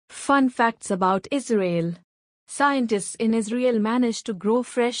Fun facts about Israel. Scientists in Israel managed to grow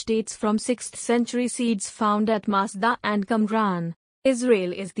fresh dates from 6th century seeds found at Masada and Qumran.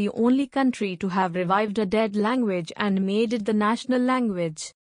 Israel is the only country to have revived a dead language and made it the national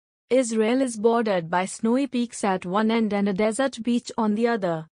language. Israel is bordered by snowy peaks at one end and a desert beach on the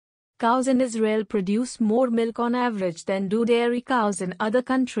other. Cows in Israel produce more milk on average than do dairy cows in other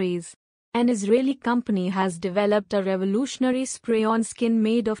countries. An Israeli company has developed a revolutionary spray-on skin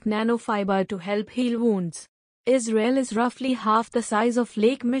made of nanofiber to help heal wounds. Israel is roughly half the size of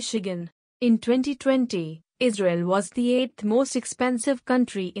Lake Michigan. In 2020, Israel was the 8th most expensive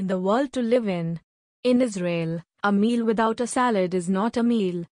country in the world to live in. In Israel, a meal without a salad is not a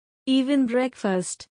meal. Even breakfast,